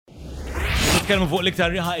nitkellmu fuq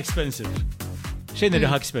l-iktar riħa expensive. Xejn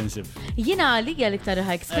ir-riħa expensive? Jiena għalija l-iktar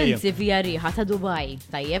riħa expensive hija riħa ta' Dubai.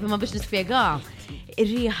 Tajjeb, ma biex nispjega.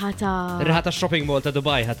 Ir-riħa ta' Riħa ta' shopping mall ta'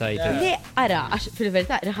 Dubai ħatajt. Le, ara, għax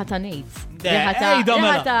fil-verità riħa ta' Nates. Ejda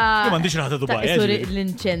mela. Jien m'għandix riħa ta' Dubai.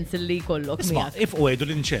 L-inċens li jkollok miegħek. If u għedu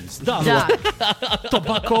l-inċens.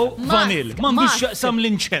 Tobacco vanil. M'għandux sam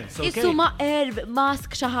l-inċens. Issu ma' herb,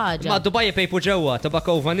 mask xi ħaġa. Ma' Dubai pejpu ġewwa,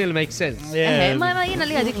 tobacco vanil makes sense. Ma jiena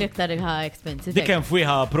li għadik l-iktar riħa expensive. Dik hemm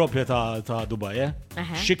fwiha propja ta' Dubai,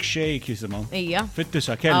 Chic Shake jisimgħu. Ija.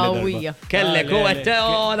 Fit-tisa kellek. Kellek u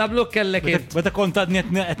nagħmlu kellek. Meta kont għadni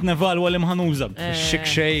qed nevalwa li mħanuża. Chic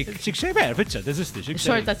Shake. Chic Shake ver, fiċċa, teżisti.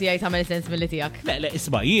 Xorta tiegħi tagħmel sens milli tiegħek. Le,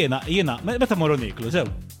 isma' jiena meta morru niklu, sew.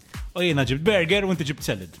 U jiena ġibt burger u inti ġibt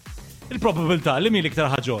salad. Il-probabilità li mi l-iktar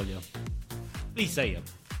ħaġolja. Lisa hija.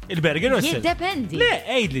 Il-burger u s-salad. Jiddependi. Le,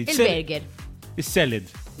 ejdli. Il-burger. Is-salad.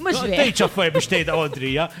 Mux ver. Tejċ affar biex tejda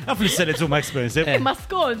Audrija, għaf li s-salad huma expensive. Ma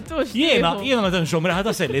skont, ux. Jiena ma tanxom raħa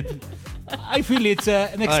ta' salad. I feel it's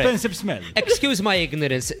an expensive smell. Excuse my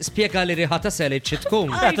ignorance, spiega li riħa ta' salad xi tkun.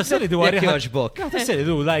 Ta' salad huwa Jekk riħa. jogħġbok. Ta' salad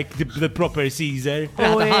hu like the proper Caesar.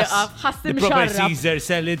 ħassim The proper xarrab. Caesar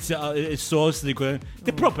salads, sauce,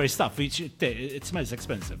 the proper stuff, it smells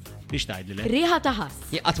expensive. Biex tajdli le. Riħa ta'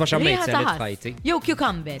 ħass. Qatt ma xammejt Riħa ta' salad ħass. fajti. Jew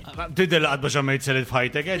cucumber. Tidel għadba xammejt salad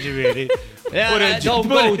fajtek, ġiviri. Don't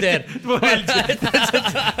go there.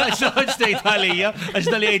 Għax tejt għalija, għax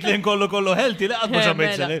dali għajt li nkollu healthy, la għadba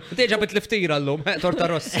xammejt salad. Deġa bit liftira l-lum, torta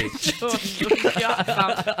rossi.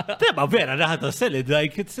 Teba, vera, raħata salad,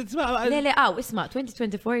 like, it's... Le, isma,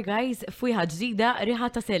 2024 guys, fujħa ġdida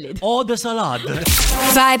riħa ta' salad. Oh, the salad.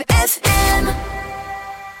 Vibe FM.